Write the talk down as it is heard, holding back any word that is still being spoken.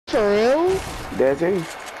for real? That's it.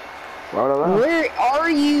 Why would I lie? Where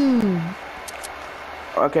are you?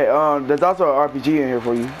 Okay, there's also an RPG in here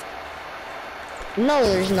for you. No,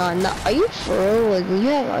 there's not. No, are you for real? Like, you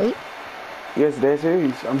have light? Yes, that's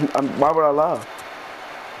serious. Why would I lie?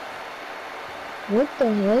 What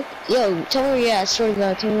the heck? Yo, tell me where you at. I swear to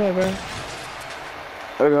God, tell me where, bro.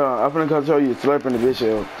 Okay, I'm finna come show you slurping the bitch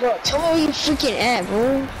shell. Bro, tell me where you freaking at,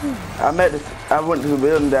 bro. I went to the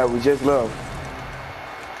building that we just left.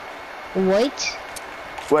 What?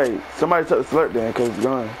 Wait, somebody took the slurp then, cause it's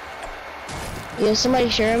gone. Yo, somebody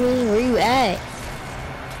share me. Where you at?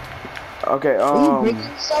 Okay, Are you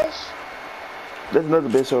breaking stuff? there's another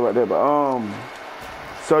bitch shell right there, but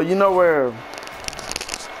so you know where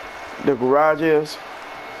the garage is?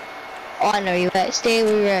 Oh, I know you at. Stay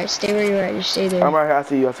where you're at. Stay where you're at. Just stay there. I'm right here. I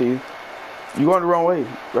see you. I see you. You going the wrong way.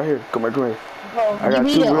 Right here. Come here. Come here. Bro, I give got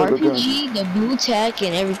me two the real good guns. RPG, the blue tack,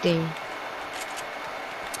 and everything.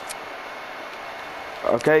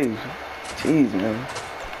 Okay. Jeez, man.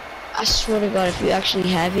 I swear to God, if you actually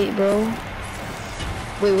have it, bro.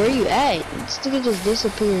 Wait, where you at? This nigga just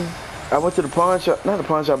disappeared. I went to the pawn shop. Not the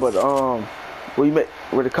pawn shop, but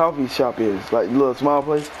where the coffee shop is. Like the little small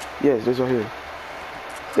place. Yes, this right here.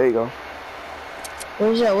 There you go.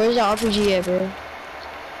 Where's that RPG at, bro?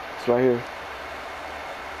 It's right here.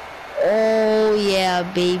 Oh, yeah,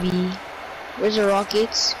 baby. Where's the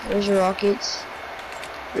rockets? Where's the rockets?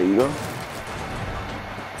 There you go.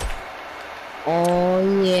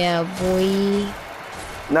 Oh, yeah, boy.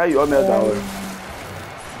 Now you owe me $1.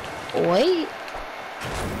 Wait.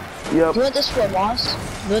 Yep. You want this for Moss?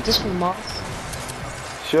 You want this for Moss?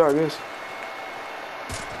 Sure, I guess.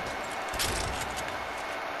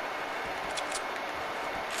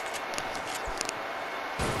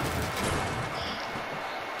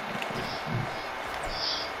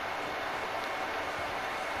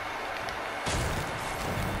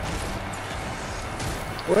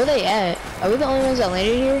 Where are they at? Are we the only ones that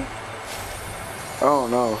landed here? I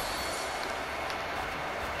don't know.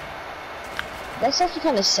 That's actually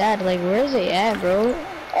kind of sad. Like, where is they at, bro?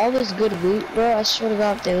 All this good loot, bro. I swear to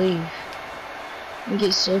God, if they leave, I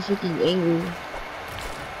get so freaking angry.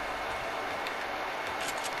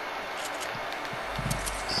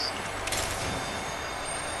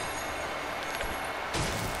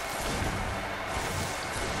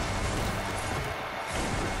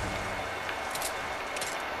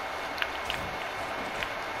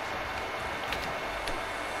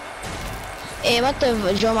 Hey, I'm about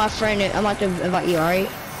to join my friend. I'm about to invite you, alright?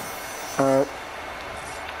 Alright.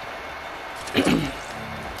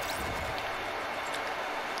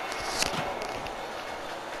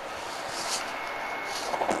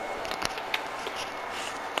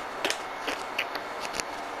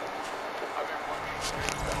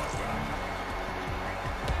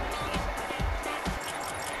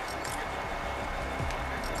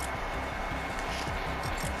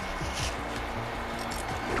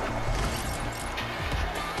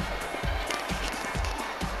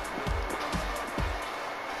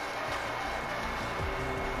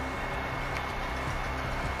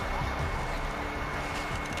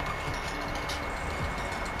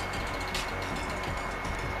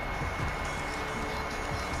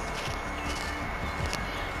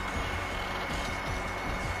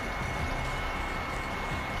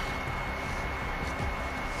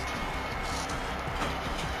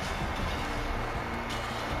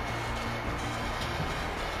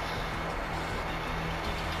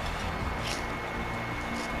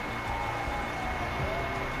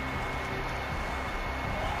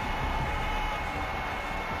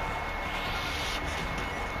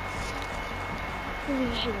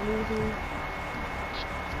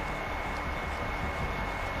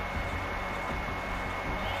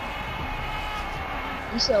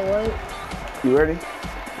 You said what? You ready?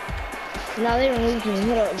 No, they don't leave me.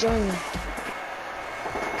 Hold up, join me.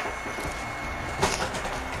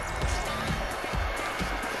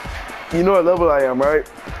 You know what level I am, right?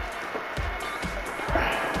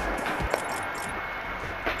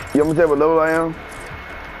 You want me to tell you what level I am?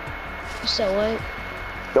 You said what?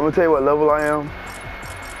 I'm gonna tell you what level I am.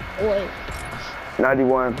 What?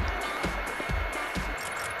 91.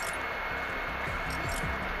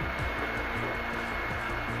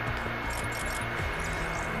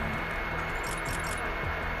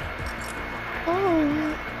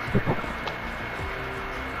 Oh.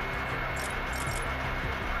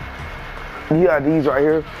 You got these right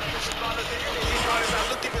here.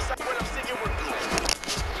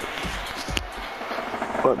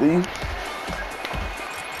 What, do you?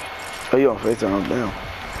 Oh, you on FaceTime? Damn.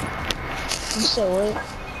 You said what?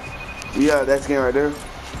 You got that skin right there?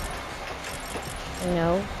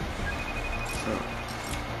 No.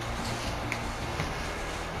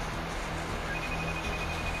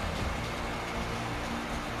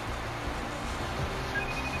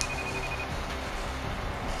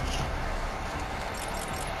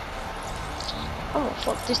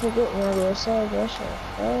 Fuck this nigga up when I go outside, bro. Shut the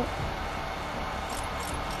fuck.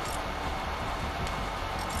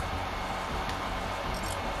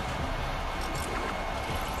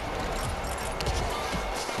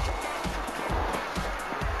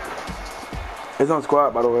 It's on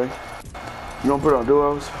squad, by the way. You gonna put it on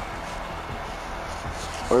duos?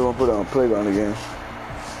 Or you gonna put it on playground again?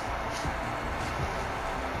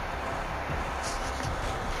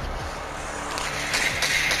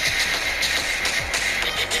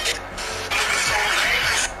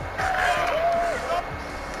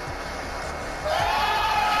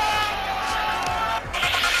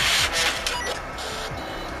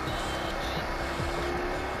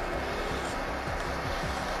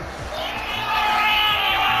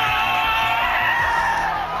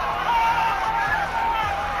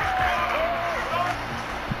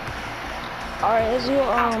 Alright, let's do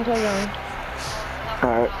playground.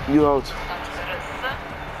 Alright, you host.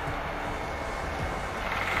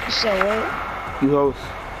 You said what? You host.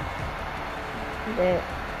 Bet.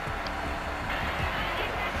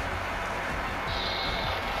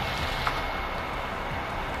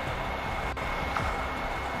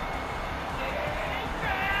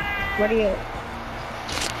 What are you?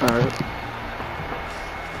 Alright.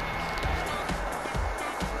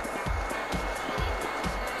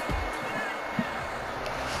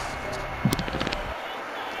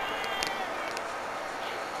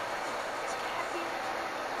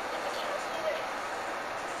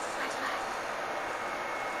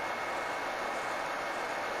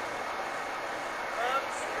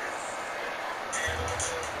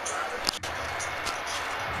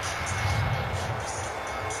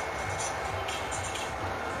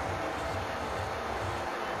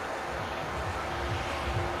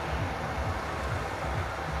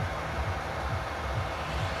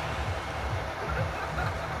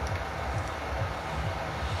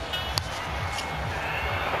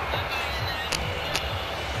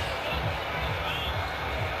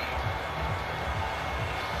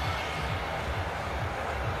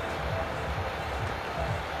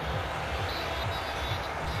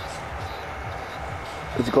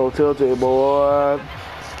 Let's go tilted, boy.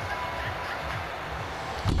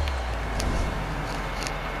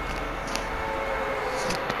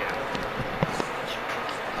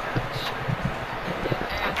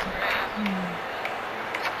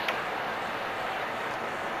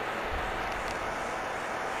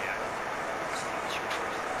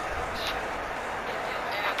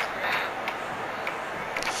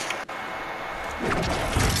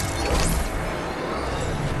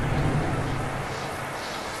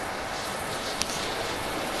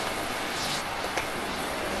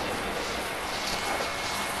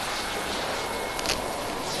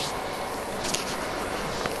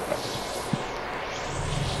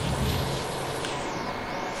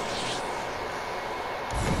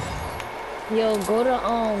 Yo, go to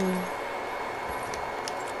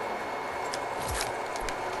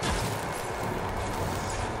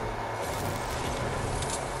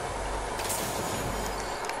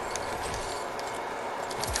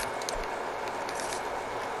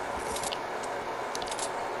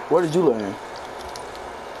Where did you land?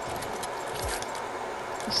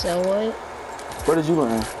 So what? Where did you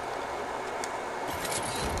land?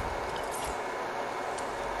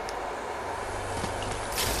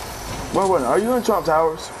 Wait, are you in Trump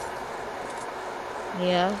Towers?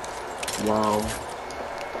 Yeah. Wow.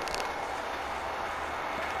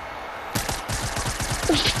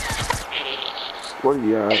 What are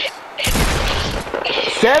you at?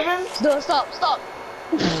 7? No, stop.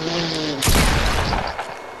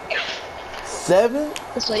 7?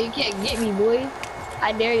 That's why you can't get me, boy.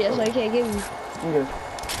 I dare you, that's why you can't get me. Okay.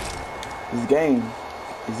 This game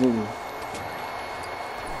is easy.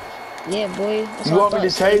 Yeah, boy. That's You what want me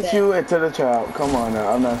to chase you into the child? Come on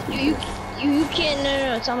now, I'm not. You can't.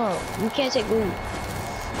 No. Time out. You can't take loot.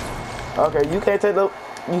 Okay, you can't take loot.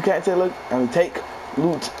 You can't take loot. I mean, take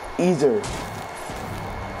loot either.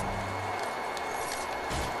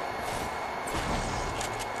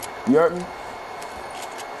 You heard me?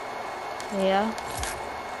 Yeah.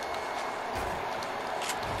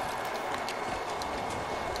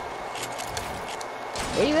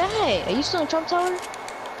 Where you at? Are you still in Trump Tower?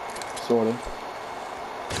 Sorta.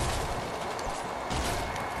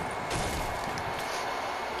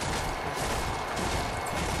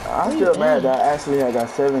 I'm still mad that I actually had got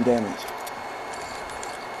 7 damage.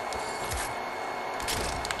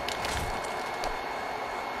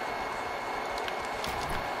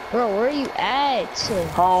 Bro, where are you at?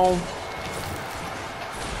 Home.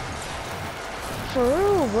 For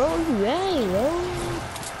real, bro, where you at,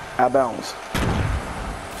 bro? I bounce.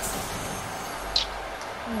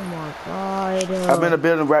 Oh my god. I'm in a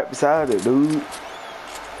building right beside it, dude.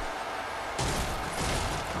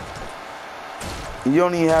 You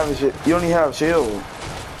don't even have a shit. You don't even have a shield.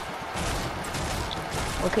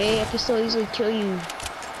 Okay, I can still easily kill you.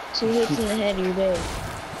 2 hits in the head, you're dead.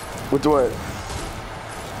 With what?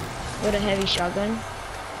 With a heavy shotgun.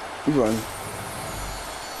 He's running.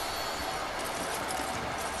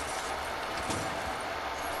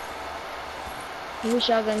 Heavy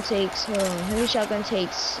shotgun takes, hold on, heavy shotgun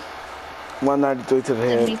takes 193 to the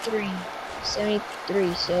head.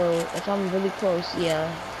 73, so if I'm really close, yeah,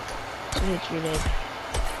 2 hits, you're dead.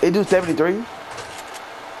 It do 73?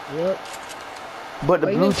 Yep. But the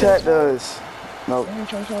blue tack does. No,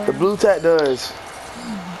 the blue tack does.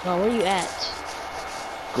 Oh, where you at?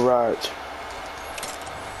 Garage.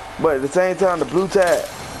 But at the same time, the blue tack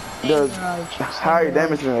does higher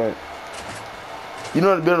damage than that. You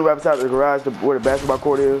know the building right beside the garage, where the basketball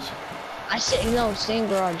court is? I said, no, stay in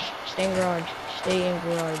garage. Stay in garage. Stay in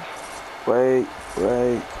garage. Wait.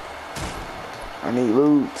 I need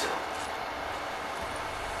loot.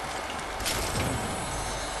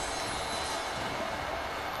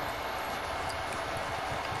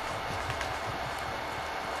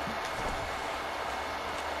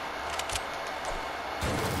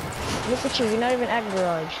 Look at you, you're not even at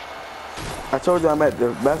garage. I told you I'm at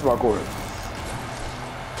the basketball court.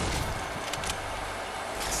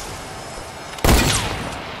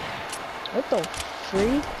 What the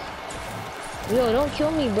freak? Yo, don't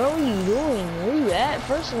kill me, bro. What are you doing? Where you at,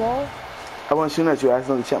 first of all? I wasn't shooting at you. I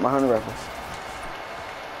accidentally checked my hunting rifles.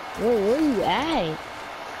 Yo, where you at?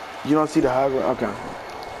 You don't see the high ground? Okay.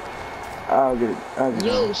 I'll get it.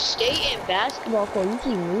 Yo, stay in basketball court. You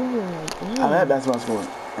keep moving like that. I'm at basketball court.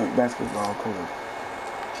 Basketball court.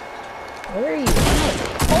 Where are you at?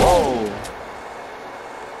 Whoa.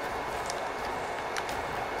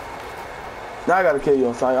 Now I gotta kill you.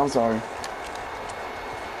 I'm sorry.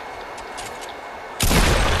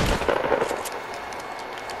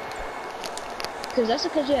 Cause that's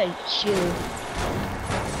because you had shield.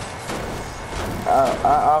 I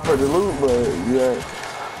offered the loot, but yeah,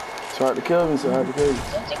 tried to kill me, so I had to kill you.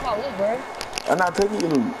 Don't take my loot, bro. I'm not taking your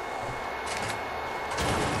loot.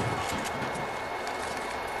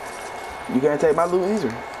 You can't take my loot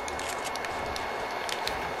either.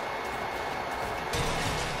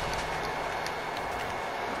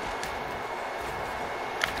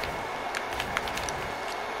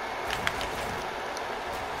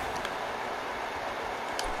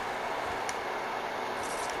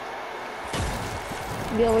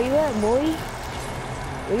 Yo, where you at, boy?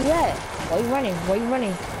 Where you at? Why you running? Why you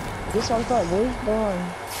running? Get some thought, boy. Go on.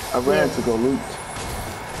 I ran to go loot.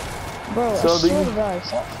 Bro, So I swear to God,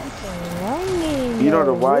 stop fucking running. You know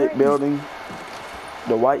the white building?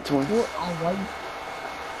 The white one? White.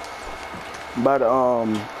 By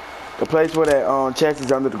the place where that chest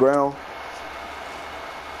is under the ground.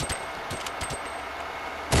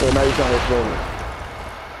 So now you're trying to explode it.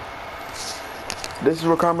 This is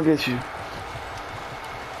where Karma gets you.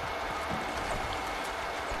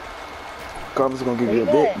 Karma's gonna give you a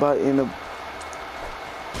big bite in the...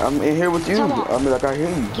 I'm in here with you. I mean, like, I hear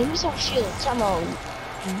you. Give me some shield. Come on.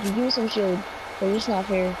 Give me some shield. Cause it's not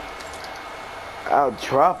fair. I'll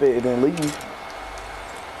drop it and then leave.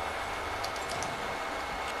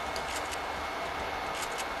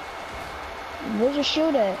 Where's your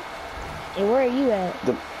shield at? And where are you at?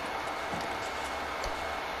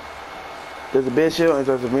 There's a big shield and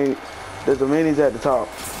there's a minis at the top.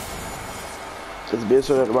 There's a big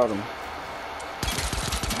shield at the bottom.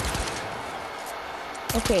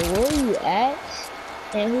 Okay, where are you at?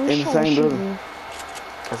 And who's in the same building?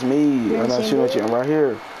 That's me. I'm not shooting at you. I'm right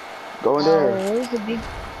here. Go in there. Where's the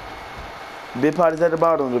big pot is at the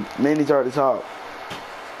bottom. The minis are at the top.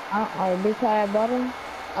 Big pot at the bottom?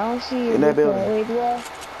 I don't see you. In that building. Wait, do I?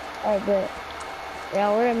 Alright, bet.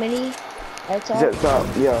 Yeah, where a mini? At top? It's at the top,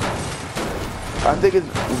 yeah. I think it's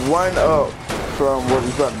one up from where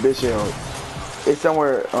you got the big shield. It's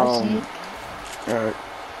somewhere, I see. Alright.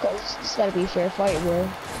 It's gotta be a fair fight, bro.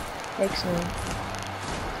 Excellent.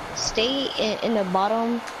 Stay in the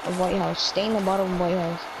bottom of White House. Stay in the bottom of White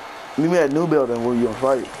House. You mean that new building where you gonna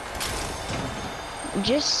fight?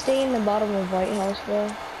 Just stay in the bottom of White House, bro.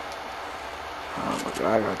 Oh my God,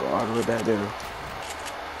 I gotta go all the way back there.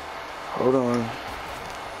 Hold on.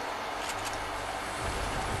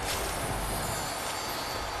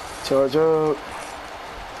 Charge up.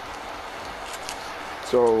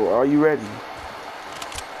 So, are you ready?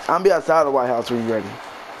 I'm be outside the White House when you ready.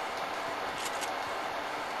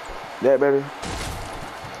 That better?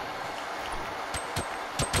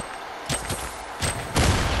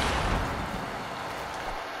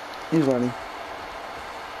 He's running.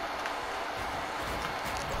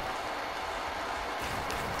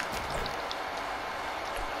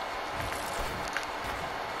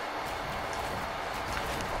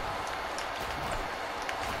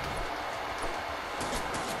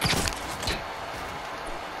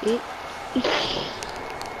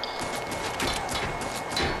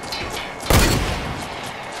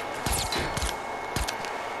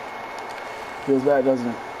 feels bad, doesn't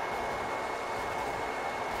it?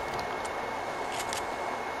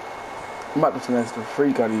 I'm about to finesse the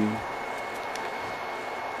freak out of you.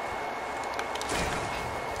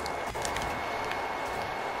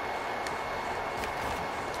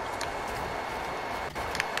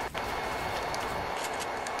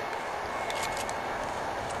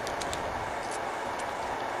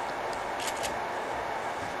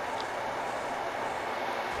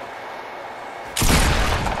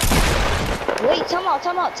 Wait, time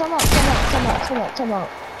out.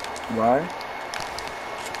 Why?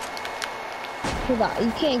 Cause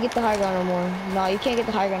you can't get the high ground no more. No, you can't get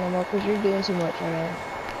the high ground no more because you're doing too much right now.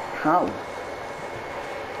 How?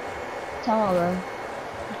 Time out, bro.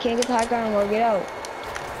 You can't get the high ground no more. Get out.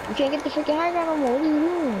 You can't get the freaking high ground no more. What are you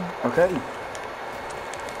doing? Okay.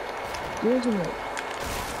 Doing too much.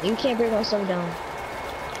 You can't break my stuff down.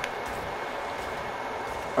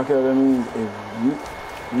 Okay, that means if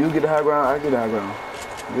you get the high ground, I get the high ground.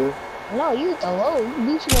 Yeah. No, you get the low. You do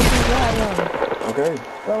too much to the high ground. Okay.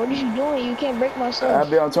 Bro, what are you doing? You can't break my stuff. I'll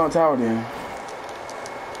be on Trump Tower then.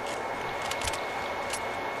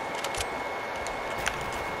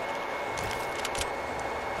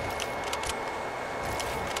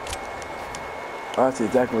 I see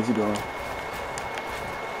exactly what you're doing.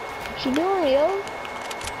 What you doing, yo?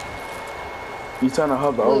 You trying to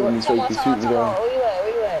hover over me so you can shoot me down. Where you at?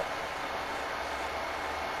 Where you at?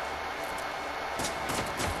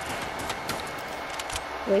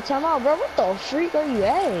 Wait, time out, bro. What the freak are you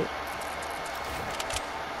at?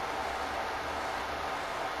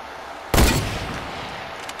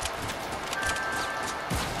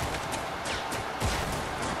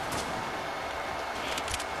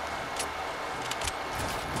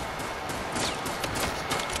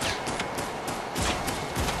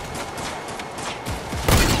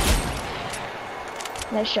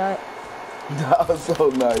 Nice shot. That was so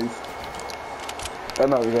nice. I'm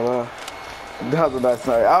not gonna lie. That was a nice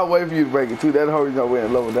night. I'll wait for you to break it too. That hurry no way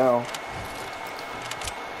and lower down.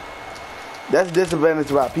 That's the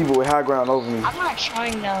disadvantage about people with high ground over me. I'm not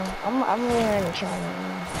trying now. I'm really not even trying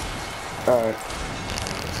now. Alright.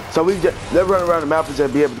 So let's run around the map and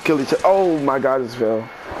just be able to kill each other. Oh my god, this fell.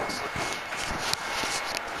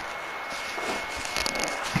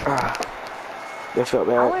 Ah. That felt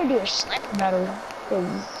bad. I wanna do a sniper battle. Cause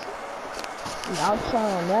I'll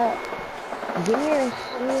try on that. Give me your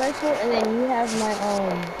hunting rifle and then you have my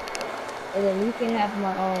and then you can have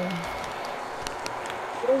my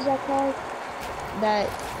what is that called? That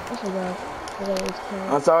I forgot what it was called.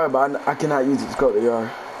 I'm sorry, but I cannot use it to scope the yard.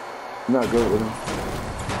 I'm not good with them.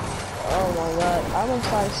 Oh my god, I'm gonna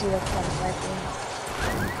try to see that kind of rifle.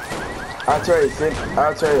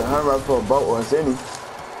 I'll trade a hunting rifle for a boat or a city.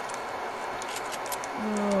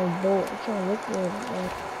 Oh, boat. I'm trying to look for it.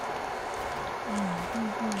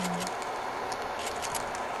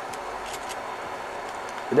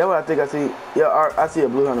 That's what I think I see. Yeah, I see a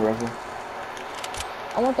blue hunting rifle.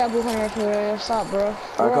 I want that blue hunter rifle. Stop, bro.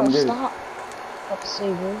 Alright, come get it. Stop. What to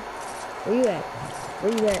say, bro? Where you at?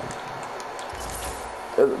 Where you at?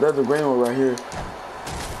 There's a green one right here.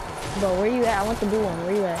 Bro, where you at? I want the blue one.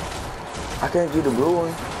 Where you at? I can't get the blue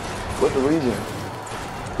one. What's the reason?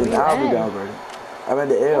 Because I'll be downgraded. I'm at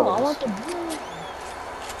the L's. Oh, I want the blue one.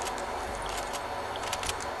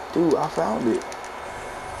 Dude, I found it.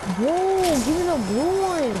 Bro, give me the blue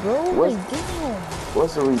one, bro. Like, damn.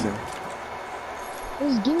 What's the reason?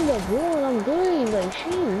 Just give me the blue one. I'm good. Like,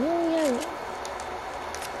 shit, you don't have...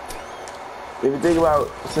 If you think about,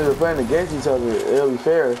 since we're playing against each other, it'll be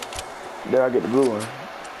fair that I get the blue one.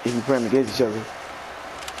 If you're playing against each other.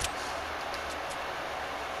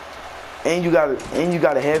 And you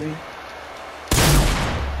got a heavy.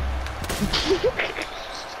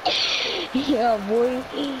 Yeah, boy.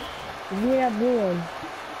 Give me that blue one.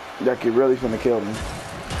 That could really finna kill me.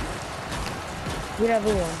 Give me that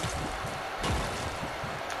blue one.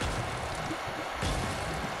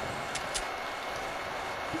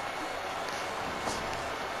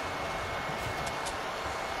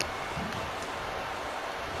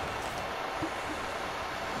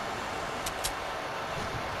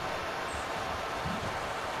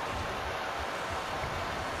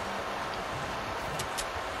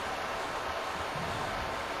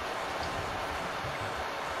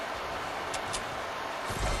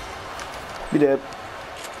 Be dead.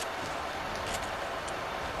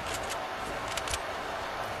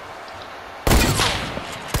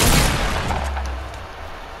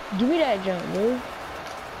 Give me that jump, dude.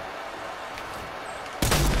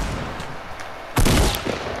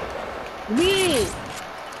 Give me it.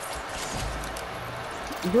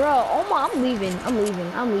 Bro, oh my, I'm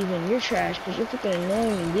leaving. You're trash because you're freaking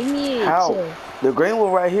annoying. Give me it. How? The green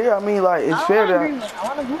one right here. I mean, like, it's I don't fair want a that. green one. I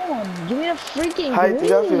want a blue one. Give me the freaking How you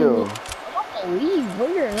think I green. feel? I'm not gonna leave, bro.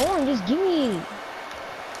 You're annoying. Just give me it.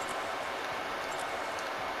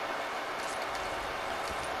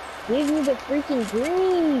 Give me the freaking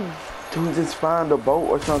green. Dude, just find a boat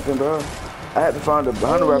or something, bro. I had to find a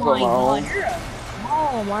hunter Oh rifle on my my own. god, you're a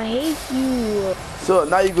mom. I hate you. So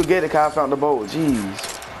now you could get it, 'cause I found the boat. Jeez.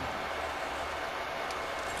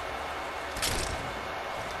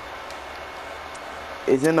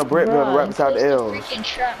 It's in the brick building right Bruh, beside the close the L's. freaking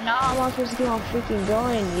trap. Nah, I'm not supposed to keep on freaking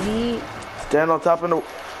going, idiot. Stand on top of the,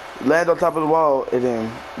 land on top of the wall, and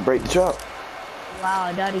then break the trap. Wow,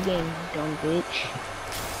 I died again, dumb bitch.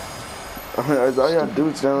 That's all you gotta do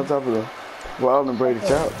is stand on top of the wall and break the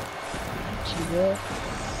trap. Let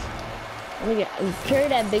me carry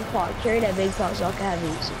that big pot. Carry that big pot so I can have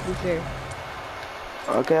it. So be fair.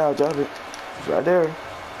 Okay, I'll drop it. It's right there.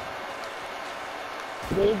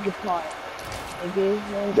 Big pot. Okay,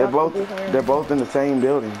 They're both in the same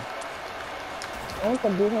building. I want the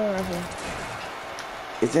blue hand rifle.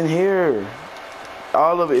 It's in here.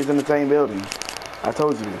 All of it is in the same building. I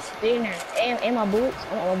told you this. Stay in there. And my bullets.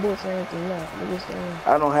 I want my bullets and everything. No, they just stay in there.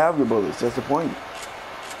 I don't have your bullets. That's the point.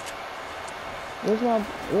 Where's my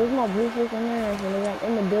blue freaking hand rifle? Nigga, I'm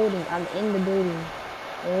in the building. I'm in the building.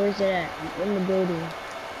 And where's it at? I'm in the building.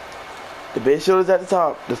 The big shield is at the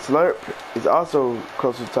top. The slurp is also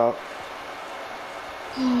close to the top.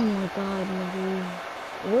 Oh my god, my dude.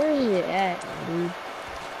 Where is it at, my dude?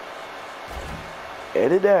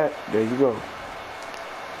 Edit that. There you go.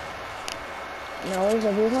 No, where's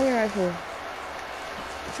the blue hunting rifle?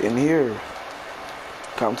 It's in here.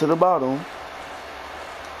 Come to the bottom.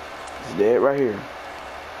 It's dead right here.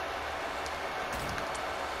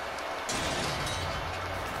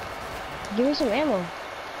 Give me some ammo.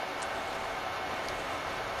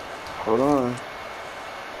 Hold on.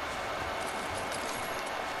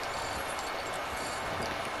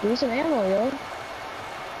 Give me some ammo, yo.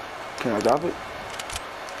 Can I drop it?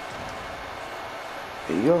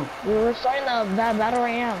 There you go. We're starting the battle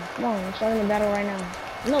right now. Come on, we're starting the battle right now.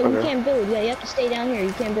 No, Okay. you can't build. Yeah, you have to stay down here.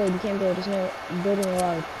 You can't build. There's no building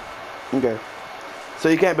allowed. Okay. So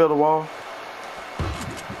you can't build a wall?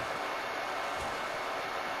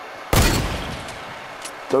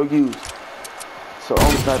 So used. So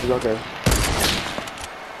only snipers, okay.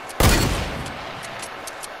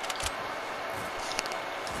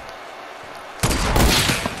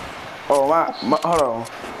 Oh my, hold on.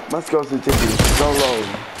 My skill sensitivity is so low.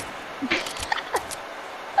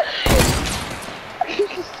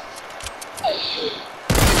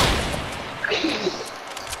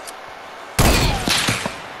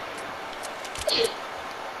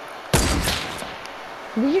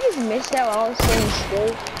 Did you just miss that while I was standing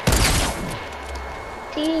still?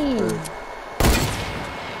 Team.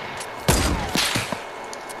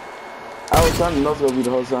 I was trying to know be the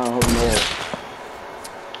whole time holding my head.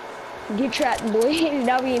 Get trapped, boy.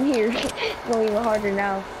 Now we in here. It's going even harder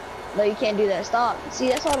now. No, you can't do that. Stop. See,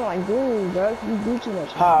 that's all I'm doing, bro. You do too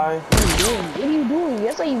much. Hi. What are you doing? What are you doing?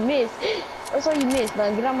 That's all you missed. That's all you missed.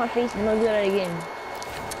 Now get out my face and don't do that again.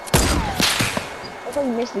 That's all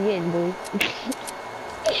you missed again, boy.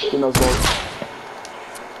 You know, so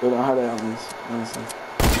we don't have that on this, honestly.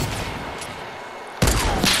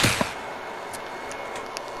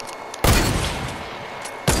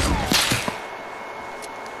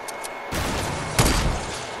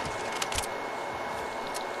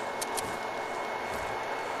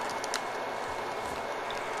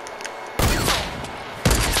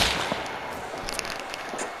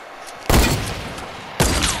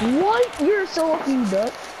 What? You're so lucky, you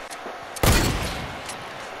duck.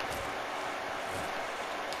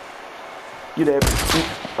 You there?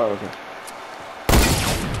 Oh, okay.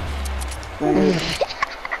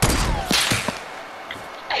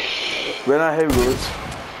 We're not heavy bullets.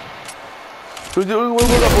 Can't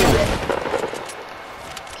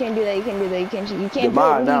do that. You can't do that. You can't. You're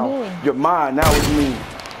mine now. What are you doing? You're mine now. What do you mean?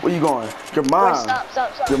 Where you going? You're mine. Wait, stop.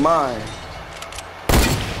 You're mine.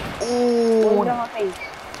 Ooh. Get on my face.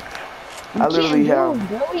 I literally have.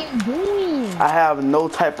 Bro, what are you doing? I have no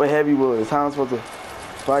type of heavy bullets. How am I supposed to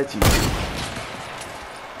fight you?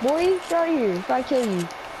 Boy, get out of here. If I kill you,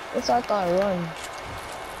 that's why I thought I'd run.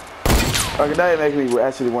 Okay, that makes me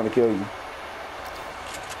actually want to kill you.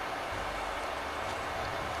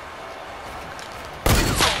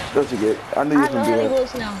 Don't you get? I knew you I was know gonna how do to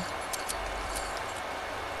that. go now.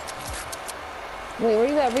 Wait, where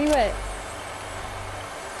you at? Where you at?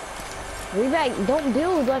 Where you at? Don't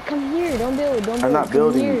build. Like, come here. Don't build. I'm not Come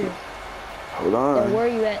building. here. Hold Then on. where are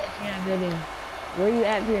you at if you're not building? Where you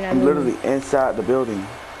at if you're not I'm building? literally inside the building.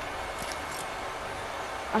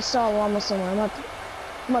 I saw a llama somewhere. I'm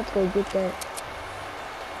about to go get that.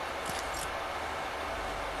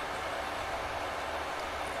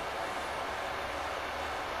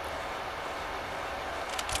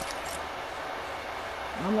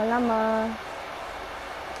 Llama.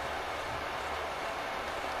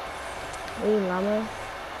 Hey, llama.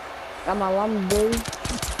 Got my llama, boy.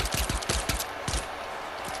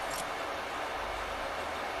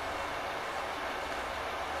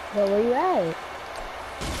 Yo, where you at?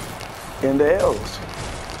 In the L's.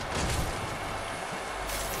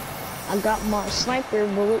 I got my sniper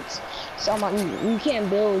bullets, so you can't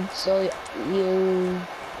build, so you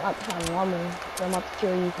not to find llama. So I'm about to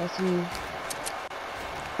kill you if I see you.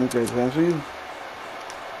 Okay, thanks for you.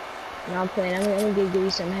 No, I'm playing. I'm gonna give you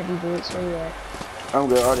some heavy bullets. Where you at? I'm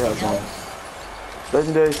good. I already have some.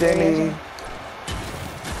 Legendary Sammy. I'm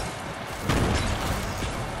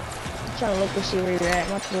trying to look to see where you're at. I'm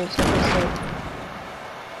about to go check this out.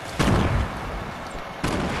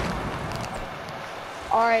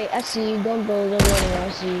 Alright, I see you. Don't build. Don't build. I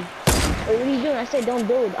see you. Wait, what are you doing? I said don't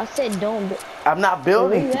build. I said don't build. I'm not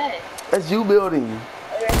building. Where you at? That's you building.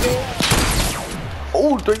 Right there.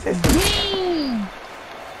 Oh, 360. Dang!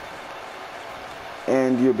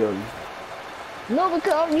 And you're building. No,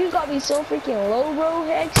 because you got me so freaking low, bro.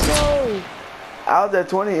 Heck no. I was at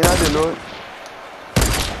 20 and I didn't know it.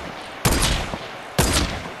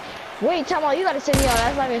 Wait, time out. You gotta send me out.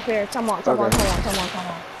 That's not even fair. Come on.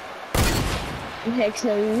 Heck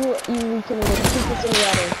no. You can send me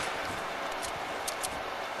out there.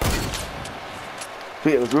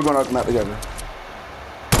 Felix, we're going out the map together.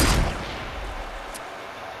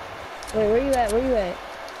 Wait, where you at? Where you at?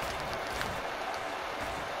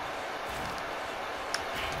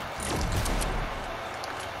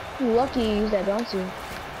 You lucky you used that bouncy.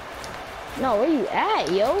 No, where you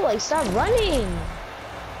at, yo? Like, stop running.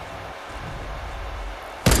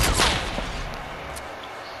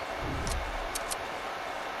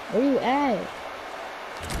 Where you at?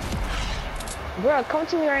 Bro, come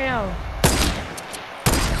to me right now.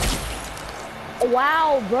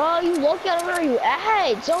 Wow, bro, you lucky I don't know where you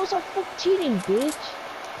at. So stop fucking cheating, bitch.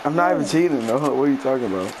 I'm not even cheating, though. What are you talking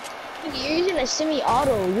about? You're using a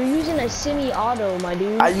semi-auto. You're using a semi-auto, my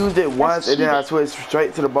dude. I used it once and then I switched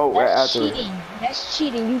straight to the boat right after it. That's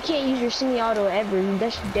cheating. You can't use your semi-auto ever.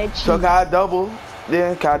 That's dead cheating. So can I double?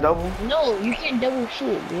 Then can I double? No, you can't double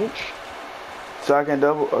shit, bitch. So I can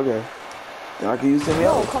double? Okay. Then I can use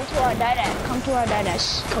semi-auto. No, come to where I died at. Come to where I died at.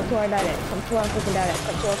 Come to where I died at. Come to where I freaking died at.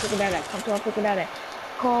 Come to where I freaking died at. Come to where I freaking died at.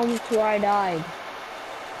 Come to where I died.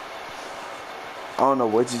 I don't know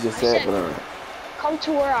what you just said, but alright. Come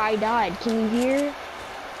to where I died. Can you hear?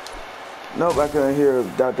 Nope, I couldn't hear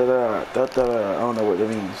da da da da da da. I don't know what that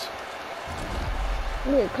means.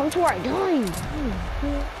 Yeah, come to where I died.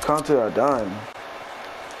 Come to a dime.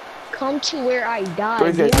 Come to where I died.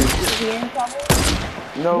 Where's that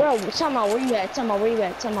No. Bro, tell me where you at? Tell me where you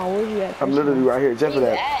at? Tell me where you at? I'm literally right here. Jump for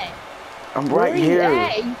that. I'm right here. Where you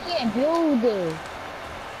at? You can't build.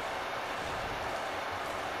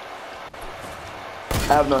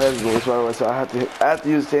 I have no heavy bullets right away, so I have to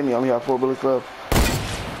use Sammy. I only have 4 bullets left.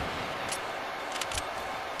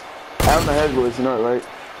 I have no heavy bullets, you know it, right?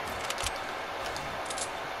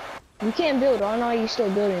 You can't build. I don't know how you still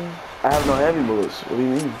building. I have no heavy bullets. What do you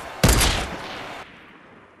mean?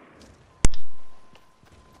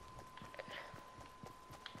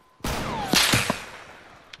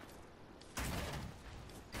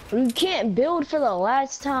 You can't build for the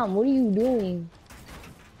last time. What are you doing?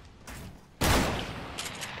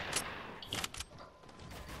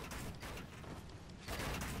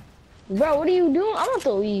 Bro, what are you doing? I'm about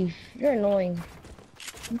to leave. You're annoying.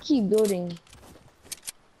 You keep building.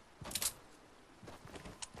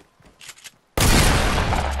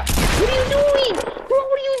 What are you doing? Bro,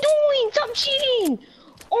 what are you doing? Stop cheating!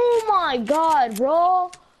 Oh my god,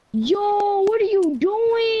 bro! Yo, what are you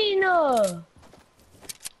doing?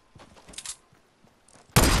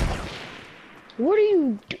 What are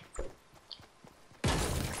you do?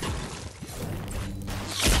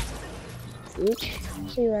 Bitch,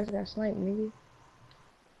 see you guys got sniped, maybe.